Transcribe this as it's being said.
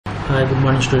Hi, good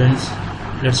morning students.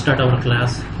 Let's start our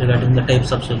class regarding the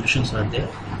types of solutions are there.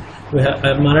 We have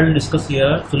already discussed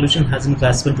here solution has been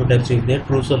classified into types is there.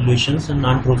 True solutions and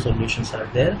non-true solutions are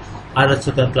there. Are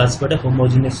also classified as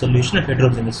homogeneous solution and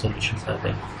heterogeneous solutions are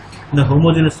there. In the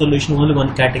homogeneous solution only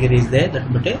one category is there,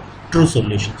 that is true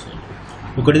solutions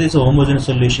only. Look at this homogeneous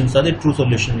solutions are the true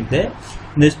solution is there.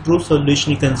 In this true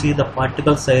solution you can see the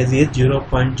particle size is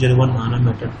 0.01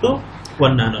 nanometer to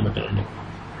 1 nanometer only.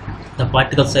 The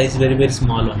particle size is very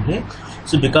small only.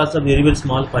 So because of very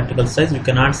small particle size, we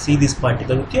cannot see this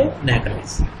particle with your naked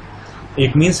eyes.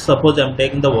 It means suppose I am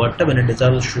taking the water, when I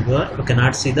dissolve sugar, we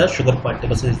cannot see the sugar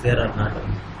particles is there or not.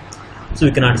 So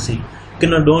we cannot see.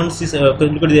 Don't see. Look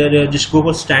at there. Just go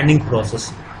for standing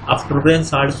process. After preparing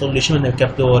salt solution, when I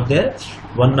kept over there,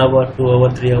 1 hour, 2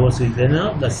 hours, 3 hours is there.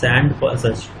 Now the sand,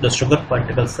 the sugar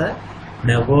particles are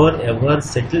never ever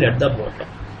settle at the bottom.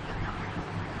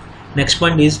 Next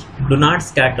point is do not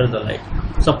scatter the light.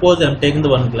 Suppose I am taking the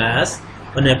one glass,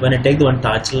 when I take the one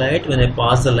torch light, when I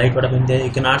pass the light, what happens there, you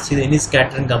cannot see any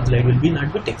scattering of the light will be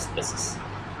not be takes places.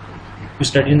 We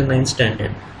study in the 9th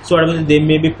standard. So what happens, they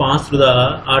may be passed through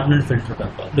the ordinary filter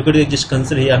paper. Look at it, just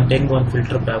consider here I am taking one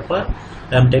filter paper,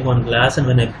 I am taking one glass, and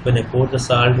when I pour the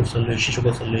salt solution,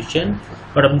 sugar solution,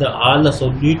 what happens, all the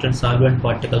solute and solvent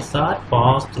particles are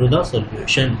passed through the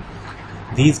solution.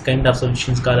 These kind of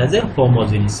solutions called as a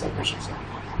homogeneous solutions.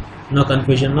 No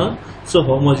confusion, no. So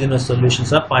homogeneous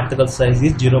solutions are particle size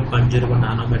is 0.01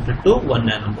 nanometer to 1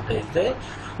 nanometer is there.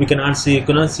 You cannot see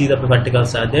the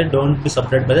particles are there. Don't be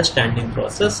separated by the standing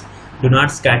process. Do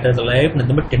not scatter the light.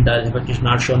 Nothing but Tyndall effect is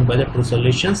not shown by the true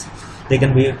solutions. They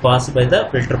can be passed by the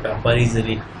filter paper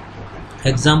easily.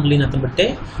 Example in nothing but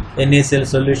a NaCl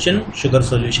solution, sugar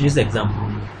solution is the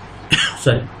example.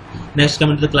 Sorry. Next,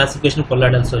 coming to the classification of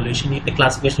colloidal solution. The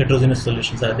classification of heterogeneous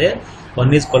solutions are there.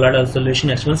 One is colloidal solution,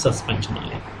 next one suspension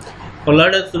only.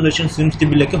 Colloidal solution seems to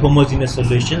be like a homogeneous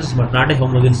solutions, but not a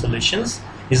homogeneous solutions.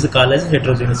 Is called as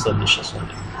heterogeneous solutions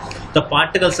only. The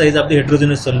particle size of the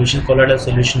heterogeneous solution, colloidal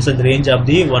solutions, in the range of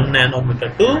the 1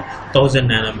 nanometer to 1000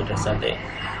 nanometers are there.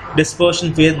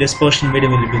 Dispersion phase, dispersion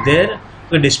medium will be there.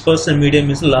 The dispersion medium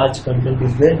is large content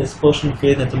is there. Dispersion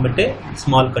phase, nothing but a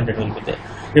small content will be there.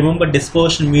 Remember,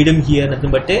 dispersion medium here nothing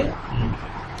but a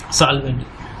solvent.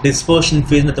 Dispersion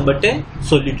phase nothing but a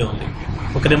solute only.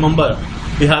 Okay, remember,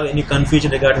 if you have any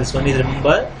confusion regarding this one, is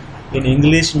remember in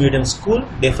English medium school,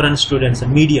 different students,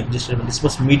 medium, just remember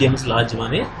dispersion medium is large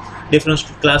one, different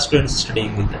class students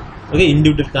studying with them. Okay,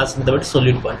 individual class nothing but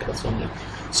solute particles only.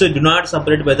 So do not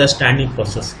separate by the standing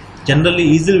process. Generally,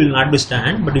 easily will not be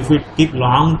stand, but if you keep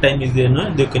long time is there,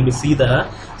 no, they can be see the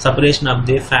separation of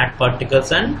the fat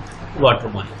particles and water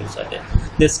molecules are there.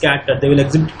 They scatter, they will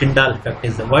exhibit Tyndall effect.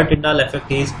 Is the why Tyndall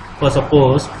effect is, for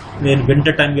suppose in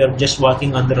winter time you are just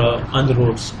walking on the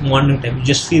roads, morning time you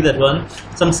just see that one,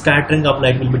 some scattering of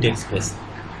light will be takes place.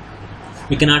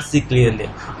 You cannot see clearly.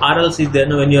 Or else is there,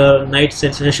 no, when your night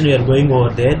session you are going over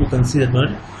there, you can see that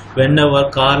one, whenever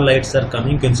car lights are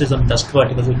coming, you can see some dust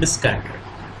particles will be scattered.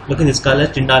 Look at this color,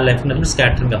 Tyndall effect,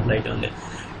 scattering of light only.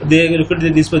 They look at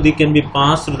this way, they can be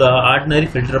passed through the ordinary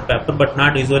filter paper, but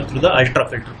not usually through the ultra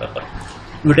filter paper.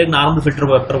 If you take normal filter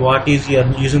paper, what is you are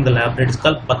using the laboratory, it's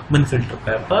called Buckman filter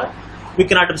paper. We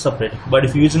cannot separate, but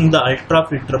if using the ultra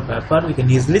filter paper, we can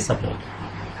easily separate.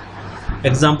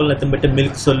 Example, nothing but a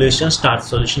milk solution, starch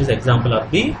solution is example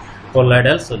of the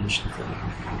colloidal solution.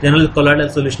 Generally, colloidal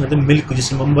solution of the milk,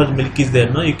 just remember milk is there,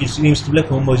 no? It seems to be like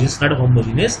homogeneous, not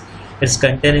homogeneous. It's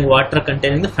containing water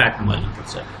containing the fat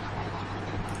molecules.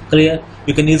 Clear?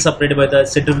 You can easily separate by the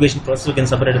centrifugation process. You can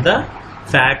separate the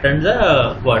fat and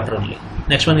the water only.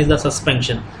 Next one is the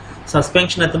suspension.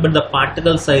 Suspension, nothing but the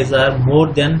particle size are more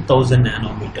than 1000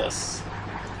 nanometers.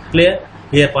 Clear?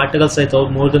 Here particle size are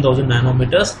more than 1000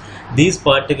 nanometers. These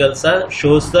particles are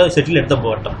shows the settle at the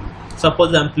bottom.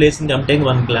 Suppose I am taking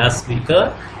one glass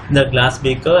beaker. In the glass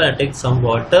beaker, I take some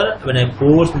water. When I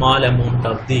pour small amount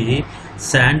of the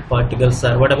sand particles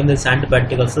are, what happens, the sand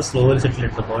particles are slowly settle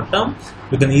at the bottom.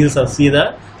 You can easily see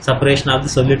the separation of the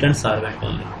solute and solvent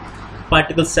only.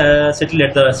 Particles settle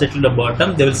at the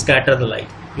bottom, they will scatter the light.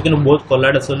 You can both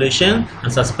colloidal solution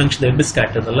and suspension, they will be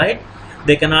scatter the light.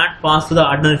 They cannot pass through the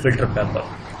ordinary filter paper.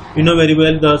 You know very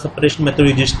well the separation method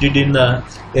we just did in the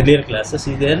earlier classes.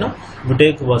 Is there, no? You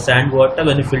take sand water,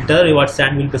 when you filter, what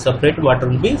sand will be separated, water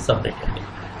will be separated.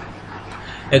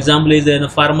 Example is in a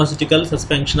pharmaceutical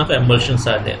suspension of emulsions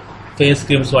are there. Face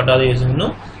creams, what are they using?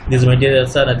 No, these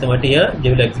materials are nothing but here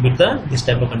they will exhibit this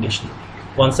type of condition.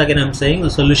 Once again, I am saying the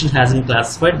solution has been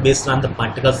classified based on the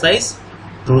particle size,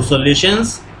 true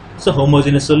solutions, So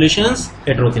homogeneous solutions,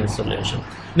 heterogeneous solution.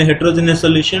 In a heterogeneous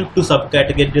solution, two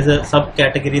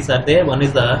subcategories are there. One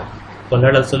is the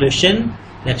colloidal solution,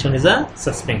 next one is a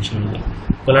suspension.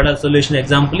 Colloidal solution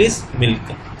example is milk.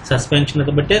 Suspension is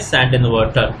the sand in the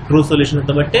water. True solution is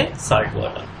the salt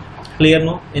water. Clear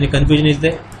no? Any confusion is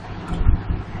there?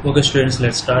 Okay students,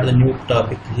 let's start the new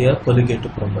topic here,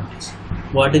 colligative properties.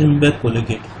 What is meant by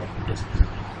colligative properties?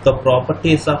 The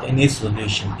properties of any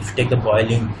solution, if you take the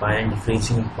boiling point,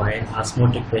 freezing point,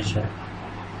 osmotic pressure,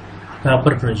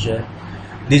 vapor pressure,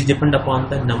 these depend upon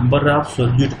the number of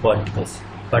solute particles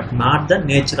but not the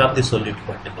nature of the solute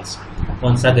particles.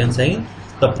 Once again saying,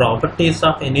 the properties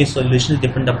of any solution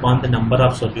depend upon the number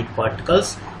of solute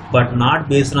particles but not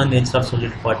based on nature of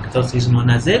solute particles is known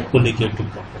as a colligative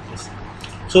properties.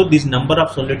 So this number of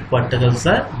solute particles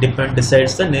are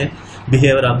decides the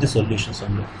behavior of the solutions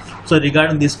only. So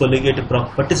regarding these colligative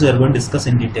properties we are going to discuss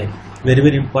in detail.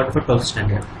 Very important for 12th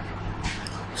standard.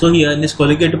 So here in this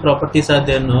colligative properties are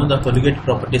there, no, the colligative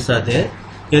properties are there.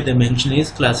 Here the mention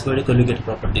is classified colligative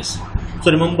properties.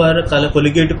 So remember,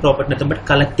 colligative property nothing but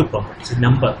collective properties,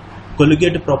 number.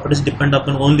 Colligative properties depend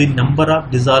upon only number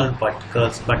of dissolved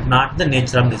particles but not the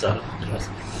nature of dissolved particles.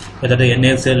 Whether the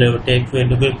NaCl take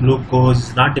glucose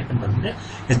is not dependent on it,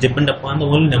 it's depend upon the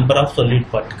only number of solute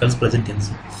particles present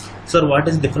inside. So what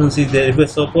is difference is there? If we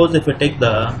suppose if we take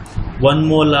the 1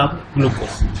 mole of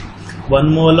glucose,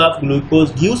 1 mole of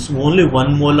glucose gives only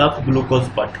 1 mole of glucose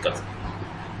particles.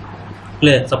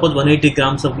 Clear? Suppose 180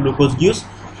 grams of glucose gives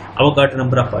Avogadro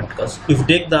number of particles. If you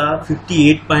take the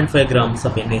 58.5 grams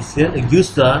of NaCl, it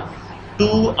gives the 2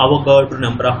 Avogadro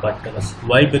number of particles.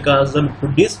 Why? Because it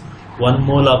produces 1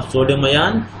 mole of sodium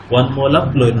ion, 1 mole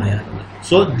of chlorine ion.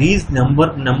 So these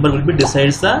number will be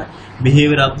decides the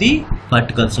behavior of the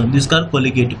particles. So this is called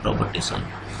colligative properties.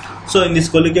 So in this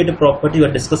colligative property we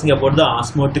are discussing about the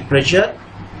osmotic pressure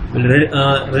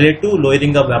relate to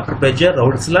lowering of vapor pressure,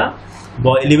 Raoult's law,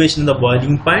 elevation in the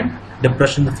boiling point,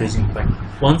 depression in the freezing point.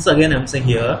 Once again I am saying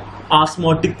here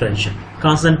osmotic pressure,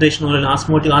 concentration only in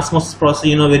osmosis process,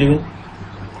 you know very well.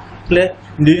 Clear?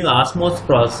 During osmosis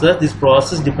process, this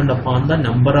process depend upon the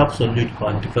number of solute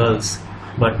particles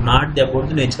but not about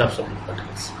the nature of solute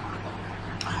particles.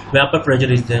 Vapor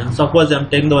pressure is there. Suppose I am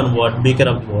taking the one beaker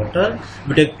of water. If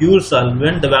you take pure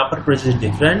solvent, the vapor pressure is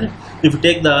different. If you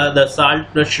take the salt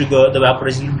plus sugar, the vapor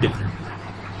pressure is different.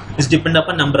 It's depend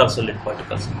upon number of solute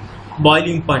particles.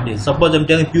 Boiling point is, suppose I am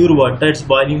taking pure water, its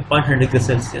boiling point 100 degrees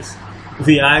Celsius. If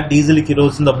we add diesel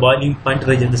kerosene, the boiling point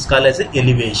region, this is called as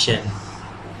elevation.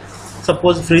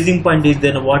 Suppose freezing point is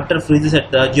then water freezes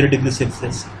at 0 degrees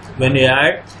Celsius. When you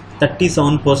add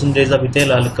 37% of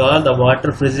ethyl alcohol, the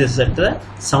water freezes at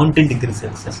 17 degrees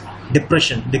Celsius.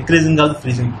 Depression, decreasing of the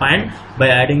freezing point by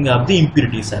adding of the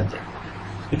impurities are there.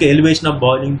 Okay, elevation of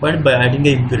boiling point by adding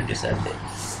the impurities are there.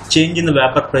 Change in the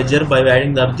vapor pressure by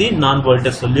adding of the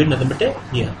non-volatile solute, nothing but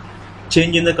here.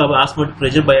 Change in the osmotic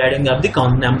pressure by adding of the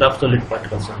number of solute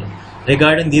particles only.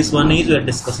 Regarding this one is we are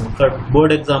discussing for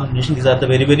board examination. These are the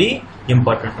very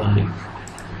important only.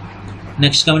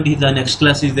 Next comment is the next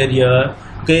class is there here.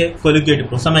 Okay,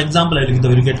 colligative. Some example I will give the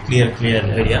very get clear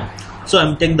idea. So I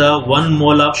am taking the 1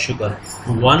 mole of sugar.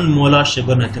 1 mole of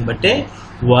sugar nothing but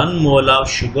 1 mole of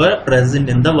sugar present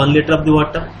in the 1 liter of the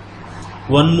water.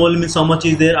 1 mole means how much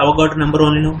is there? Avogadro number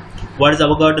only know. What is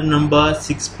Avogadro number?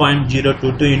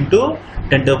 6.022 into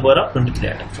 10 to the power of 23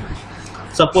 atoms.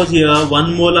 Suppose here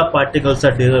 1 mole of particles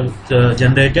are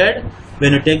generated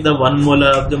when you take the 1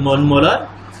 molar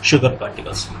sugar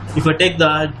particles. If I take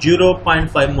the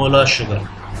 0.5 molar sugar,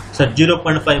 so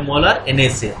 0.5 molar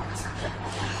NaCl.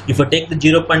 If I take the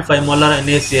 0.5 molar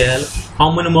NaCl,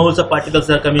 how many moles of particles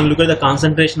are coming? Look at the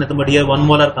concentration. But here 1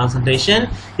 molar concentration,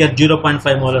 here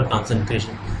 0.5 molar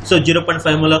concentration. So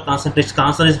 0.5 molar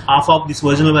concentration is half of this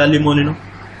original value only, no?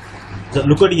 So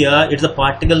look at here, it's the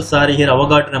particles are here,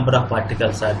 Avogadro number of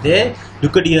particles are there.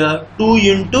 Look at here, 2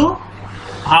 into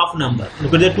half number.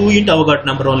 Look at the 2 into Avogadro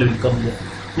number only will come here.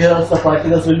 Here also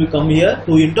particles will come here,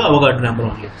 2 into Avogadro number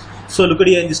only. So look at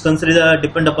here, this consider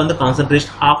depend upon the concentration,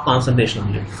 half concentration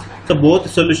only. So both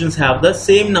solutions have the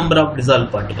same number of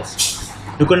dissolved particles.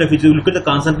 Look at, if you look at the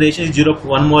concentration is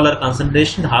 1 molar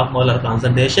concentration, half molar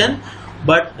concentration,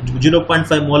 but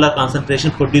 0.5 molar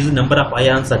concentration produces number of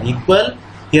ions are equal.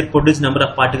 Here produce number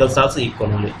of particles also equal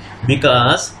only,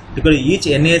 because each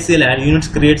NaCl units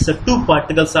creates 2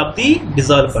 particles of the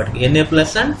dissolved particle, Na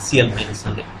plus and Cl minus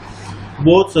only.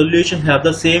 Both solutions have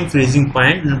the same freezing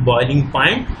point and boiling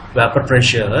point, vapor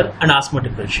pressure and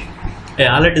osmotic pressure. I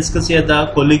already discussed here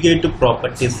the colligative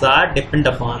properties are depend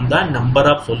upon the number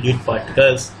of solute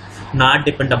particles, not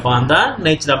depend upon the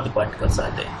nature of the particles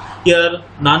are there. Here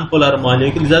non-polar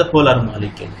molecule, these are polar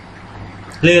molecule.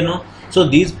 Clear, no? So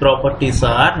these properties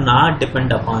are not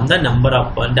depend upon the number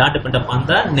of, not depend upon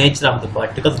the nature of the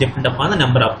particles, depend upon the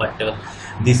number of particles.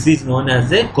 This is known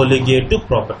as a colligative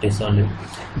properties only.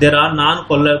 There are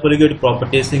non-colligative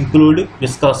properties include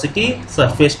viscosity,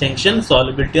 surface tension,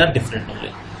 solubility are different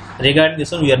only. Regarding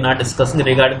this one we are not discussing,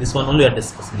 regarding this one only we are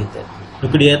discussing it there.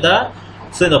 Look at here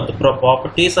the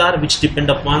properties are which depend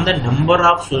upon the number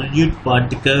of solute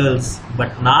particles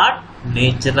but not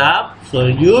nature of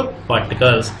solute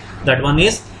particles. That one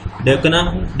is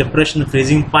depression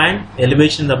freezing point,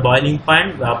 elevation the boiling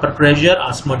point, vapor pressure,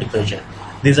 osmotic pressure.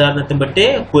 These are nothing but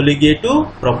a colligative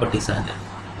properties are there.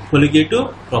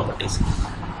 Colligative properties.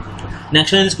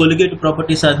 Next one is colligative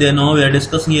properties are there. Now we are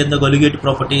discussing here the colligative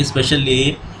properties,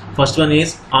 especially first one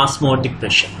is osmotic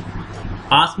pressure.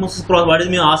 Osmosis process. What does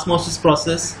mean osmosis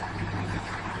process?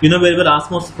 You know very well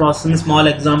osmosis process. In small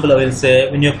example I will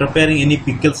say, when you are preparing any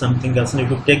pickle something else, and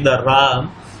if you take the raw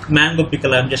mango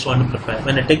pickle, I just want to prepare.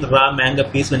 When I take the raw mango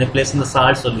piece, when I place in the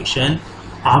salt solution,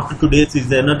 after 2 days is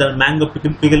there, the mango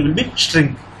pickle will be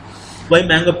shrink. Why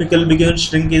mango pickle begin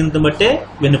shrink in the matte?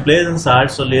 When you place in salt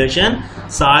solution,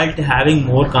 salt having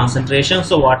more concentration,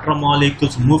 so water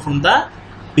molecules move from the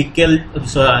pickle.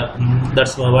 So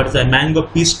that's what is the mango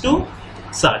piece to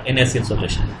salt NaCl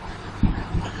solution.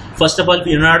 First of all, if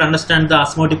you do not understand the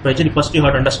osmotic pressure, first you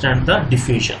have to understand the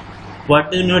diffusion.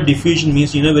 What you know diffusion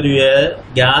means, you know where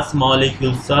gas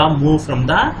molecules are move from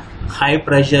the high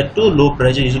pressure to low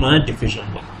pressure is known as diffusion.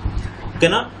 Okay,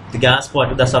 now the gas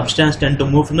part, the substance tend to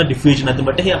move from the diffusion at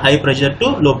the high pressure to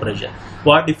low pressure.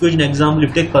 What diffusion example?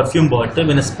 If you take perfume bottle,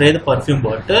 when I spray the perfume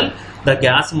bottle, the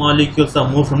gas molecules are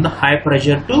moved from the high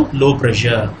pressure to low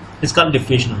pressure. It's called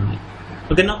diffusion only.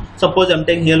 Okay, now suppose I'm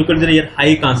taking here, look at the here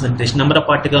high concentration, number of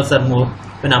particles are more.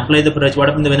 When I apply the pressure, what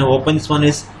happens when I open this one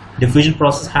is diffusion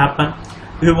process happen.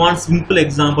 If you want simple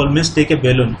example, means take a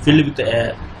balloon filled with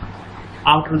air.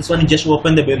 After this one, you just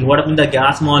open the balloon. What happens? The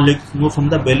gas molecules move from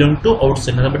the balloon to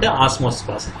outside. But the osmosis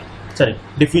process. Sorry,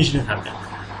 diffusion is happening.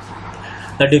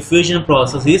 The diffusion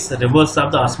process is reverse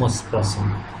of the osmosis process.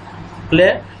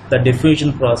 Clear? The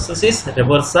diffusion process is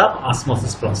reverse of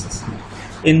osmosis process.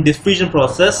 In diffusion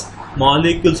process,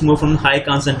 molecules move from high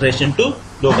concentration to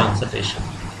low concentration.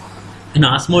 In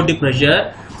osmotic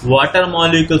pressure, water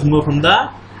molecules move from the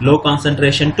low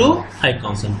concentration to high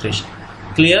concentration.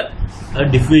 Clear?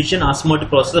 Diffusion, osmotic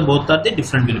process, both are the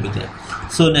different will be there.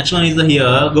 So next one is the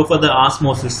here, go for the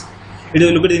osmosis. If you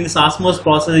look at in this osmosis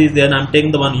process is there, and I'm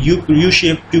taking the one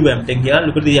U-shaped tube I'm taking here.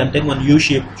 Look at the, I'm taking one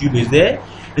U-shaped tube is there.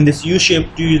 In this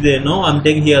U-shaped tube is there, no, I'm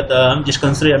taking here the, just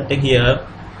consider I'm taking here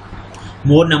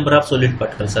more number of solid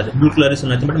particles. Sorry, blue color is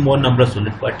nothing but more number of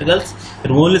solid particles.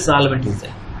 Here only solvent is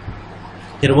there.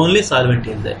 Here only solvent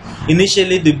is there.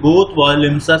 Initially the both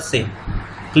volumes are same.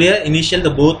 Clear? Initial the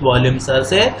both volumes are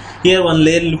say. Here one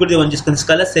layer, look at the one just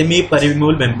called a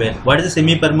semi-permeable membrane. What is the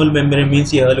semi-permeable membrane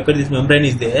means here? Look at this membrane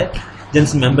is there.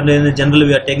 Just membrane in general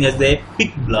we are taking as the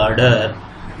pig bladder.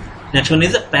 Next one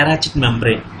is a parachute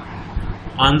membrane.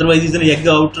 Otherwise is the egg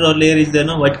outer layer is there,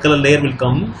 no white color layer will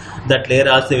come. That layer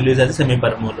also will use as a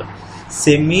semi-permeable.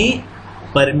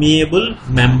 Semi-permeable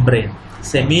membrane.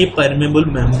 Semi-permeable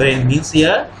membrane means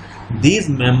here these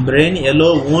membrane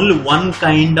allow only one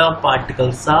kind of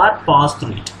particles are pass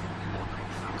through it.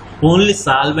 Only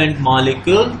solvent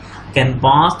molecule can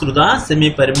pass through the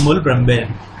semi-permeable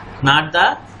membrane, not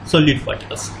the solute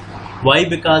particles. Why?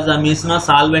 Because the means no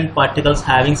solvent particles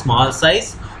having small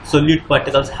size, solute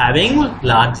particles having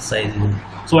large size.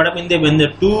 So what happens when the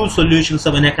two solutions,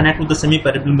 so when I connect with the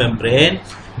semi-permeable membrane,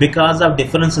 because of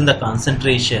difference in the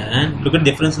concentration, look at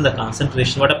difference in the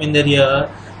concentration. What happens there here?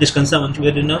 Just consider once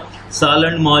you know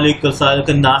solvent molecules are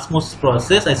in the osmosis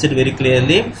process. I said very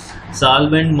clearly,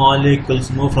 solvent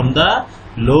molecules move from the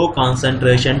low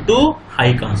concentration to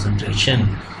high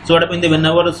concentration. So what happens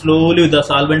whenever slowly the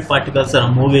solvent particles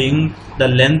are moving, the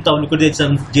length of look at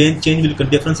some change will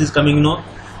difference is coming. You know,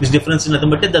 this difference is nothing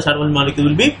but the solvent molecule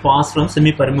will be passed from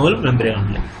semi-permeable membrane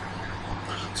only.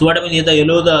 So what happens here? The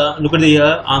yellow, the look at the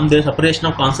here on the separation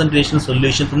of concentration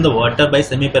solution from the water by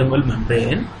semi-permeable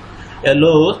membrane.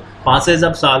 Yellow passage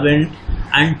of solvent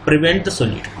and prevent the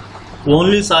solute.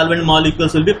 Only solvent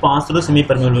molecules will be passed through the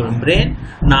semi-permeable membrane,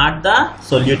 not the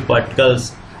solute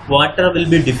particles. Water will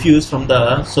be diffused from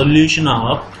the solution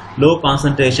of low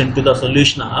concentration to the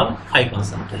solution of high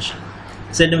concentration.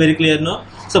 Said very clear, no?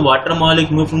 So water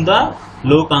molecule move from the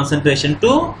low concentration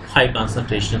to high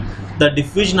concentration. The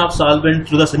diffusion of solvent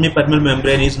through the semi-permeable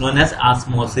membrane is known as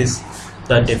osmosis.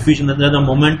 The diffusion is the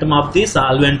momentum of the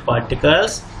solvent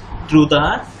particles through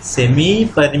the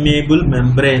semi-permeable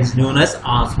membranes known as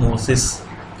osmosis.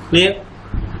 Clear?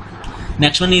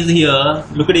 Next one is here.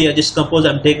 Look at here. Just suppose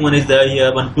I'm taking one is there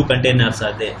here. Two containers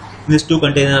are there. These two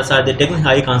containers are they taking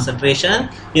high concentration.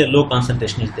 Here low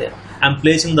concentration is there. I'm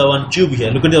placing the one tube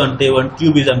here. Look at the one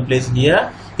tube is I'm placing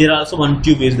here. Here also one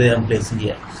tube is there I'm placing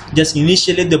here. Just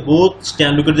initially they both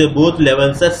stand. Look at the both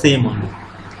levels are same only.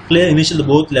 Clear? Initially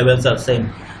both levels are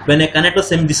same. When I connect to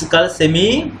this is called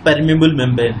semi-permeable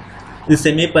membrane. The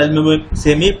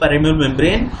semi-permeable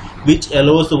membrane which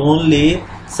allows only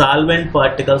solvent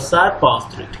particles are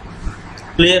passed through it.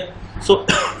 Clear? So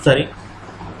sorry.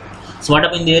 So what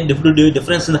happened there?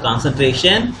 Difference in the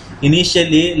concentration.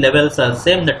 Initially levels are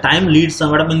same. The time leads.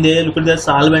 What happened there? Look at the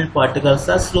solvent particles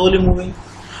are slowly moving.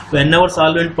 Whenever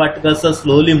solvent particles are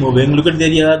slowly moving, look at there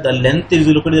here. The length is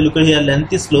look at here.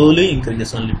 Length is slowly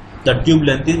increases only. The tube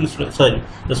length is the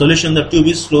solution. The tube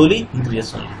is slowly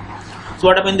increases only. So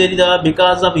what happened there is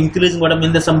because of increasing what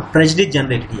happened there some pressure is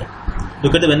generated here.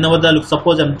 Look at the whenever the look.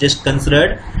 Suppose I'm just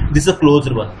considered this is a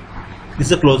closed one. This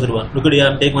is a closed one. Look at here.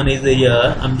 I'm taking one is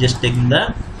here. I'm just taking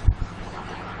the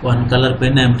one color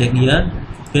pen. I'm taking here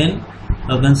pen.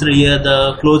 Consider here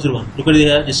the closed one. Look at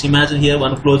here. Just imagine here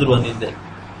one closed one is there.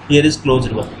 Here is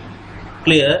closed one.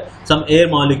 Clear? Some air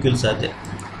molecules are there.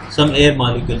 Some air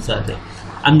molecules are there.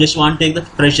 I'm just want to take the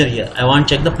pressure here. I want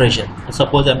to check the pressure.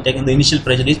 Suppose I'm taking the initial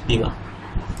pressure is P1.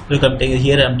 Look, I'm taking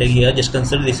here. I'm taking here. Just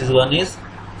consider this is one is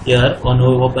here. One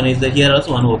open is there. Here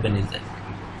also one open is there.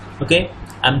 Okay.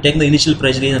 I'm taking the initial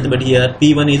pressure is nothing but here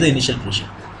P1 is the initial pressure.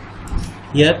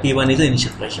 Here P1 is the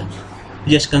initial pressure.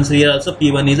 Just consider here also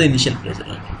P1 is the initial pressure.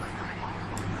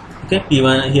 Okay.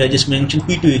 P1 here just mention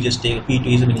P2 you just take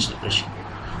P2 is the initial pressure.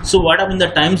 So what happens the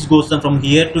times goes on from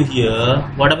here to here,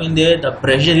 what happens there the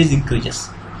pressure is increases.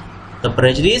 The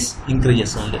pressure is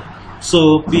increases only.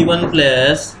 So P1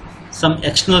 plus some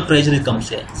external pressure comes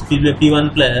here. So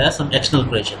P1 plus some external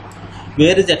pressure.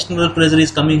 Where is external pressure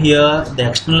is coming here? The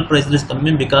external pressure is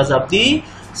coming because of the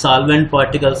solvent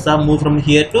particles are moved from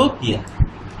here to here.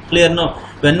 Clear now?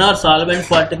 When our solvent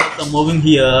particles are moving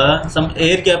here, some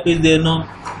air gap is there no?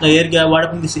 The air gap, what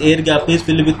happens? This air gap is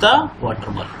filled with the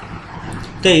water molecule.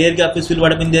 Okay, air gap is filled.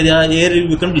 What happens there? Air will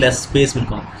become less space will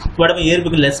come. So what happens? Air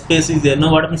become less space is there.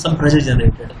 Now what happens? Some pressure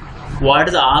generated. What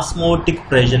is osmotic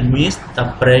pressure means? The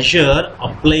pressure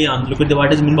apply on. Look at the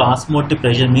what is mean by osmotic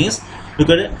pressure means. Look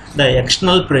at the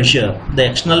external pressure. The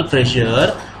external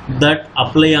pressure that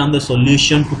apply on the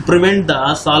solution to prevent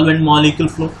the solvent molecule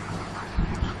flow.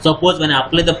 Suppose when I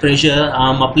apply the pressure, I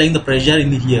am applying the pressure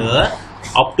in here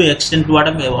up to extent what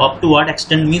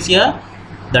extent means here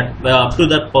that up to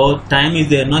that time is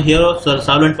there. No, here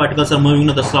solvent particles are moving.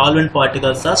 No, the solvent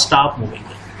particles are stop moving.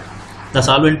 The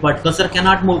solvent particles are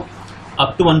cannot move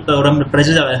up to one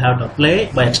pressure I have to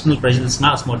apply by external pressure. It's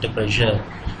not osmotic pressure.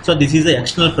 So this is the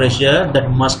external pressure that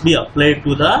must be applied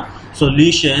to the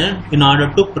solution in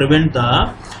order to prevent the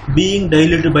being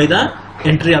diluted by the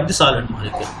entry of the solvent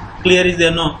molecule. Clear is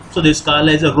there no? So this called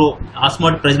as a rho.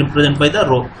 Osmotic pressure represented by the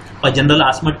rho. By general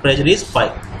osmotic pressure is pi.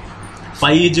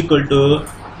 Pi is equal to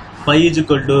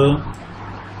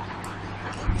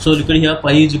so look at here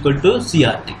pi is equal to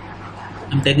CRT.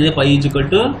 I'm taking the pi is equal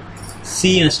to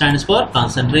C stands for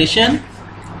concentration,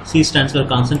 C stands for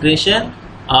concentration,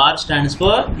 R stands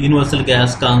for universal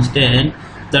gas constant.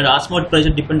 That osmotic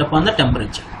pressure depend upon the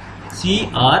temperature.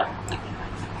 CRT.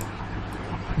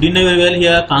 Do you know very well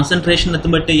here concentration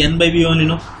nothing but N by V only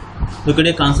no? Look at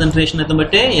a concentration nothing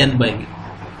but N by V.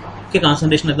 Okay,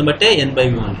 concentration nothing but N by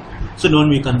V only. So don't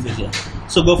be confused here.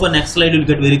 So go for next slide, you'll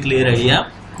get very clear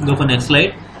idea. Go for next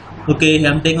slide. Okay,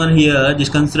 I'm taking on here,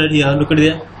 just consider here, look at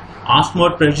the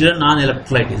osmotic pressure,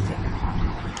 non-electrolyte is there.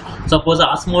 Suppose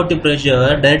osmotic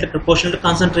pressure directly proportional to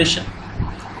concentration.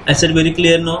 I said very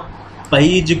clear no? Pi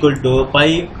is equal to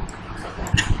pi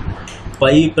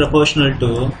proportional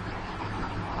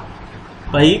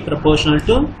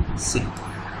to C.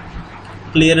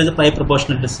 Clear is a pi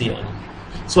proportional to C only.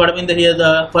 So what I mean that here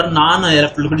the for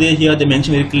non-electrolyte, look at here they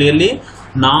mention very clearly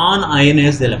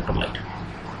non-ionized electrolyte.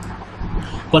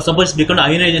 For suppose become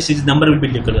ionized, its number will be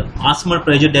different. Osmotic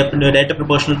pressure directly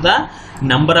proportional to the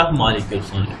number of molecules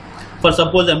only. For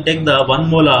suppose I am taking the 1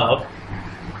 molar.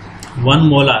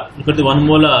 Look at the 1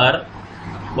 molar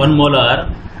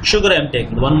sugar I am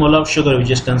taking. 1 molar of sugar we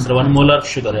just consider 1 molar of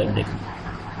sugar I am taking.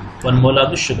 1 molar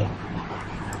of the sugar.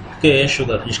 Okay,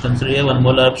 sugar. Just consider here 1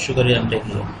 molar of sugar I am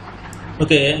taking here.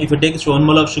 Okay, if you take 1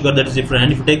 molar of sugar, that is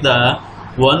different. If you take the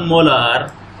 1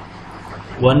 molar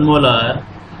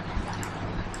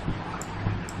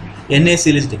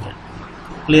NaCl is different.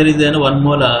 Clear is then 1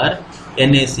 molar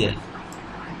NaCl.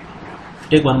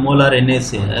 Take 1 molar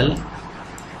NaCl.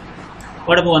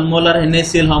 What about 1 molar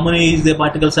NaCl? How many is the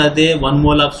particles are there? 1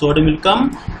 mole of sodium will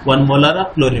come, 1 molar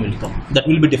of chlorine will come. That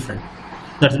will be different.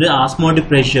 That's the osmotic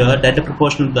pressure directly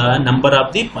proportional to the number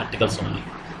of the particles only.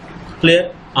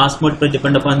 Clear? Osmotic pressure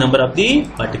depend upon number of the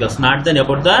particles, not then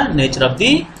about the nature of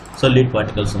the solid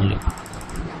particles only.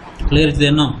 Clear is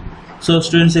there now? So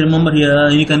students, remember here,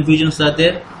 any confusions are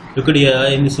there? Look at here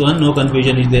in this one, no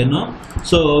confusion is there, no?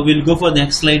 So we'll go for the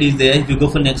next slide is there. If you go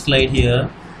for next slide here,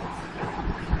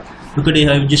 look at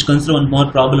here, just consider one more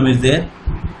problem is there.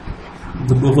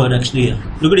 We'll go for actually here.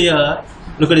 Look at here,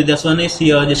 look at it, this one is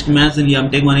here, just imagine here, I'm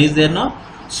taking one is there, no?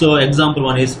 So example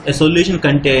one is a solution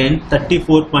contains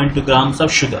 34.2 grams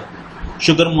of sugar.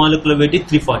 Sugar molecular weight is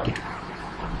 342.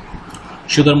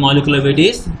 Sugar molecular weight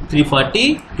is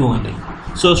 342 only.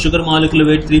 So sugar molecular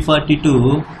weight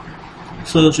 342.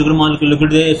 So sugar molecule, look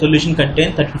at the solution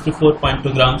contains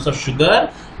 34.2 grams of sugar.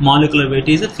 Molecular weight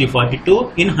is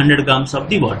 342 in 100 grams of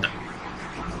the water,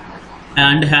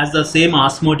 and has the same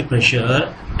osmotic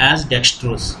pressure as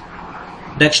dextrose.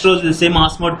 Dextrose is the same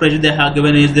osmotic pressure they have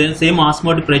given is the same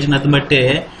osmotic pressure. Nothing but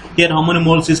here how many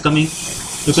moles is coming?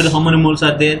 Look at how many moles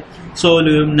are there. So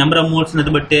number of moles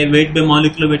nothing but weight by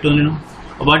molecular weight only. No?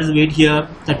 What is the weight here?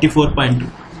 34.2.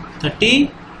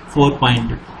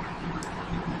 34.2.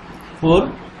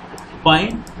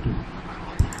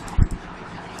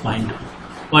 4.2.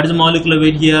 What is the molecular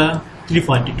weight here?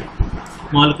 342.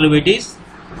 Molecular weight is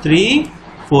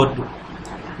 342.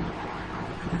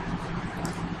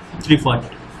 340.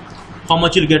 How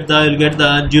much you'll get the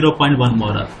 0.1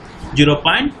 molar.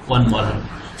 0.1 molar.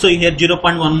 So here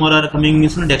 0.1 molar coming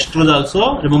means dextrose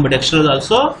also. Remember dextrose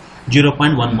also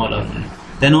 0.1 molar.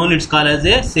 Then only it's called as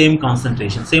a same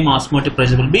concentration. Same osmotic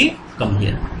pressure will be come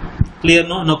here. Clear?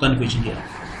 No? No confusion here.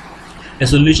 A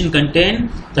solution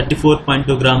contains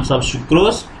 34.2 grams of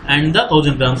sucrose and the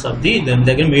 1000 grams of the then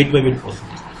again weight by weight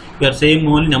percentage. We are saying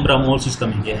only number of moles is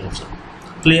coming here also.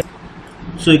 Clear?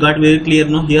 So you got very clear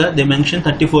now here. They mentioned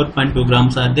 34.2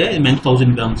 grams are there, they mentioned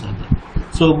 1000 grams are there.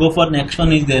 So go for next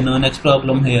one is there. No, next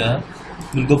problem here.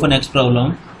 We'll go for next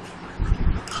problem.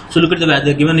 So look at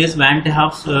the given is Van 't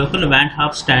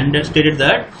Hoff standard stated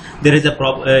that there is a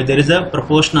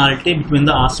proportionality between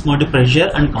the osmotic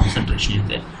pressure and concentration in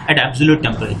there at absolute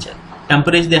temperature.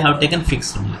 Temperature they have taken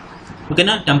fixed only. Okay,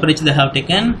 now temperature they have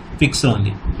taken fixed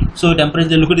only. So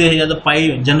temperature, look at here the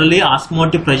pi, generally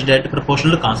osmotic pressure directly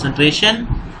proportional to concentration.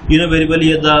 You know very well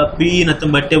here the P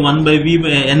nothing but 1 by V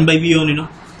N by V only. No,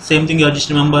 same thing you just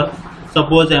remember.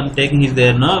 Suppose I am taking is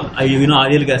there no, you know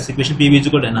ideal gas equation PV is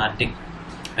equal to nRT.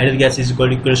 Ideal gas is equal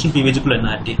to equation PV is equal to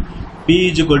nRT. P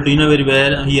is equal to, you know very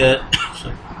well here.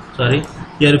 Sorry,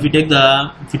 here if you take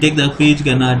the P is equal to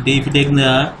nRT, if you take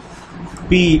the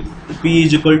P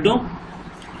is equal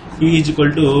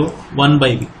to 1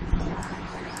 by V.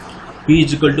 P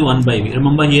is equal to 1 by V.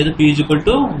 Remember here the P is equal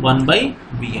to 1 by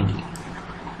V only.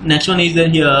 Next one is there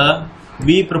here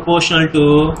V proportional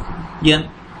to N.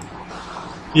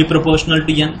 V proportional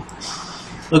to N.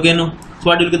 Okay, no. So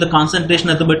what will get the concentration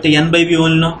at the but N by V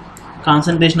only, no?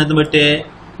 Concentration at the but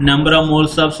number of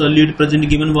moles of solute present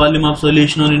given volume of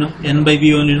solution only, no? N by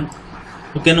V only, no?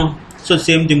 Okay, no. So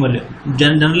same thing only.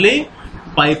 Generally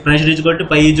pi pressure is equal to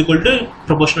pi is equal to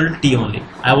proportional to T only.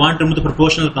 I want to remove the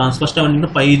proportional constant. First I want to know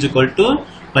pi is equal to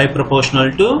pi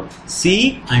proportional to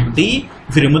C and T.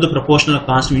 If you remove the proportional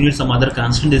constant, we need some other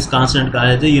constant. This constant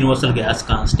called the universal gas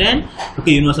constant.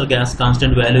 Okay, universal gas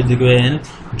constant value is given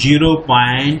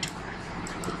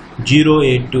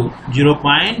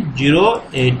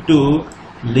 0.082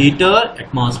 liter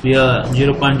atmosphere.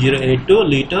 0.082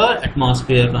 liter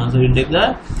atmosphere. So we will take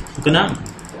the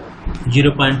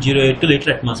 0.082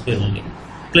 liter atmosphere only.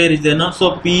 Clear is there now?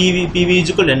 So PV is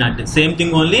equal to nRT. Same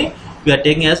thing only. We are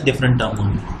taking as different term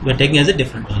only. We are taking as a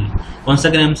different only. Once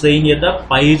again I am saying here the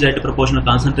pi is direct proportional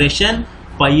concentration,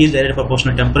 pi is direct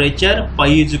proportional temperature, pi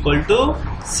is equal to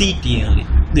CT only.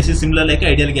 This is similar like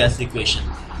ideal gas equation.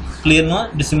 Clear no?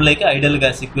 This is similar like ideal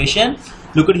gas equation.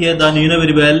 Look at here the you know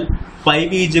very well pi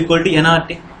v is equal to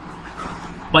nRT.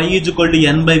 Pi is equal to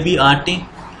N by V RT.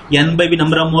 N by V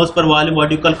number of moles per volume,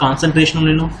 what you call concentration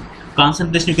only, no?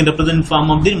 Concentration you can represent in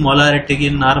form of the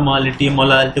molarity, normality,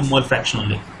 molarity, mole fraction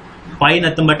only. Pi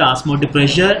nothing but osmotic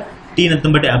pressure, T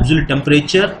nothing but absolute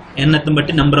temperature, N nothing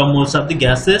but number of moles of the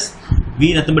gases,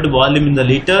 V nothing but volume in the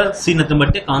liter, C nothing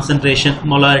but concentration,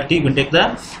 molarity, you can take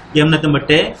the M nothing but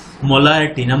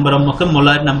molarity, number of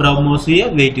moles here,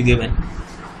 weight given.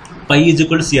 Pi is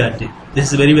equal to CRT.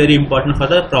 This is very very important for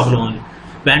the problem only.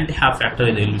 Van 't Hoff factor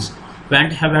they use. Van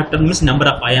 't Hoff factor means number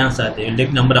of ions are there. You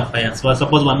take number of ions. So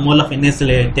suppose 1 mole of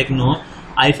NaCl take no,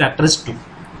 I factor is 2.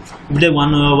 If you take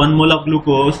 1 mole of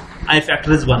glucose, I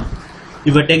factor is 1.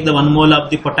 if I take the 1 mole of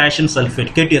the potassium sulfate,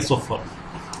 KTSO4,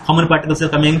 how many particles are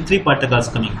coming? 3 particles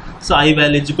coming. So I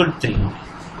value is equal to 3.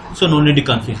 So no need to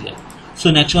confuse here.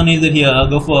 So next one is here.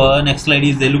 Go for next slide.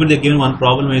 Is there? Look at the given one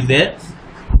problem is there.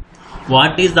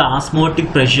 What is the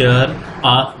osmotic pressure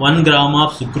of 1 gram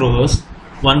of sucrose?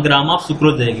 1 gram of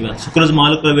sucrose they are given. Sucrose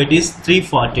molecular weight is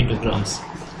 342 grams.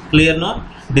 Clear no?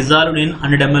 Dissolved in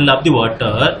 100 ml of the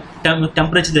water.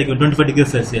 Temperature they are given 25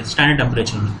 degrees Celsius. Standard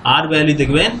temperature. R value they are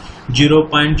given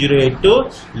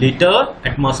 0.082 liter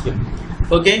atmosphere.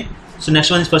 Okay. So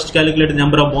next one is first calculate the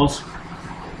number of moles.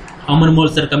 How many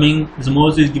moles are coming? This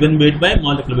moles is given weight by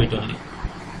molecular weight only.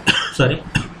 Sorry.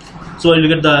 So you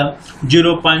get the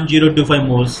 0.025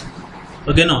 moles.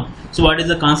 Okay, no. So what is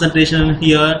the concentration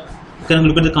here? You can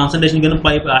look at the concentration given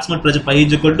by osmotic pressure pi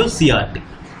is equal to CRT.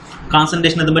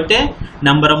 Concentration is the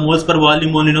number of moles per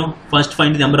volume only. No. First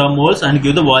find the number of moles and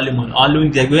give the volume only. All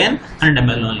is given 100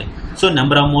 ml only. So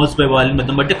number of moles by volume is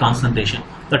the concentration.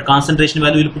 That concentration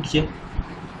value will put here.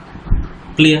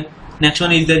 Clear. Next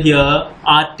one is there here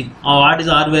RT. What is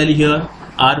R value here?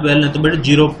 R value nothing but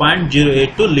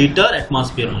 0.082 liter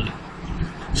atmosphere only.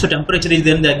 So temperature is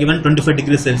then they are given 25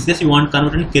 degrees Celsius. You want to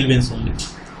convert in kelvins only.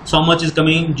 So how much is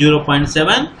coming?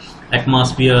 0.7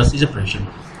 atmospheres is a pressure.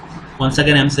 Once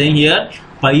again I am saying here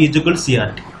pi is equal to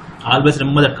CRT. Always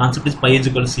remember that concept is pi is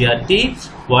equal to CRT.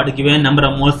 What given? Number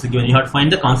of moles is given. You have to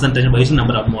find the concentration by using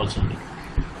number of moles only.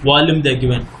 Volume they are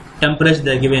given. Temperature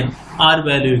they are given. R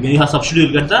value you have substitute,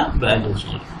 you get the values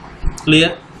only.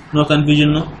 Clear? No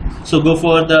confusion, no? So go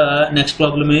for the next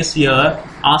problem is here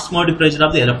osmotic pressure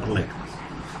of the electrolyte.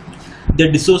 They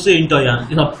dissociate into ions.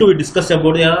 It's up to we discuss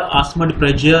about the osmotic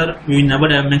pressure. We never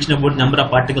have mentioned about number of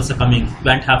particles are coming.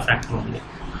 Won't have factor only.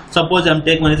 Suppose I am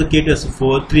taking one is a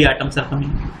K2SO4, 3 atoms are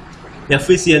coming.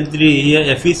 FeCl3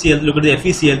 here, FeCl3, look at the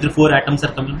FeCl3, 4 atoms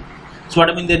are coming. So what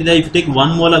I mean that if you take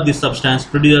 1 mole of this substance,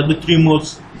 produce 3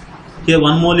 moles. Here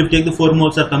 1 mole, if you take the 4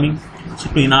 moles are coming. So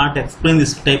to not explain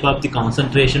this type of the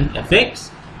concentration effects,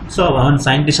 so one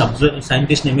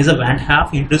scientist name is a Van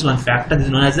Half, introduce one factor, this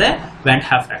is known as a Van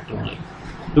Half factor only.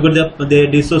 Because they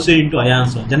dissociate into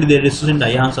ions. Generally they dissociate into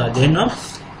ions, then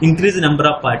increase the number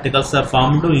of particles are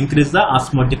formed to increase the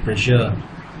osmotic pressure.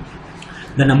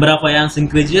 The number of ions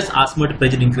increases, osmotic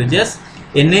pressure increases.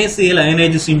 NaCl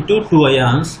ionizes into 2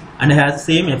 ions and has the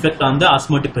same effect on the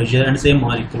osmotic pressure and same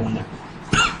molecule only.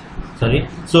 Sorry.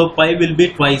 So pi will be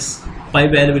twice. Pi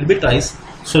value will be twice.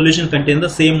 Solution contains the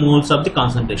same moles of the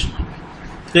concentration.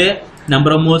 Okay.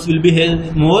 Number of moles will be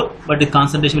more, but the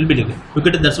concentration will be different. Look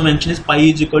at that's what mention is pi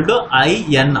is equal to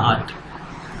INRT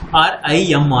or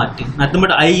IMRT. Nothing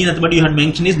but I, nothing but you had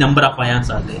mentioned is number of ions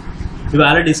are there. We have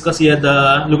already discussed here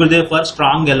the look at the for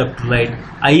strong electrolyte.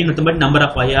 I nothing but number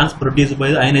of ions produced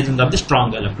by the ionizing of the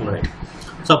strong electrolyte.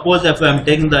 Suppose if I am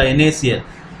taking the NaCl,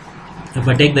 if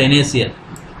I take the NaCl.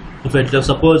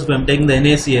 Suppose if I am taking the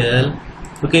NaCl,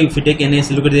 okay, if you take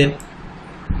NaCl, look at there,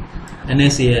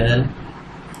 NaCl,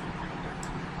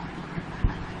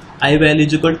 I value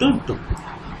is equal to 2.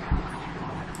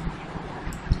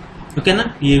 Okay,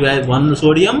 na? You have 1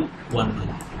 sodium, 1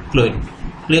 chlorine,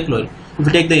 clear chlorine. If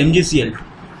you take the MgCl2,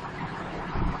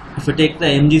 if you take the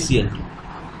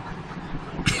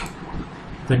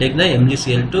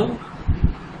MgCl2,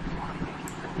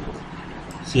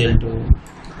 Cl2,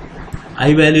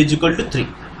 I value is equal to 3.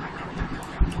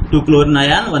 2 chlorine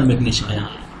ion, 1 magnesium ion.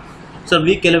 So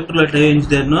weak electrolyte is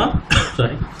there, no?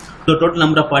 Sorry. So total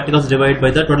number of particles divided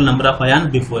by the total number of ions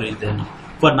before is there. No?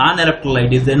 For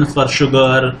non-electrolyte is then for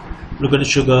sugar, look at the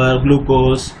sugar,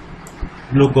 glucose,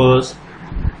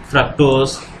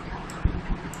 fructose,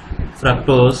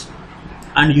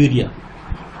 and urea.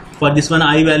 For this one,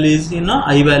 I value is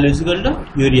I value is equal to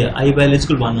urea. I value is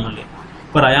equal to 1 only.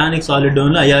 For ionic solid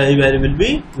only, I value will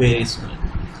be very small.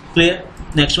 Clear?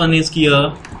 Next one is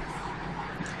here.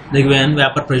 The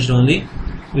vapor pressure only.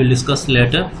 We will discuss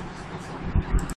later.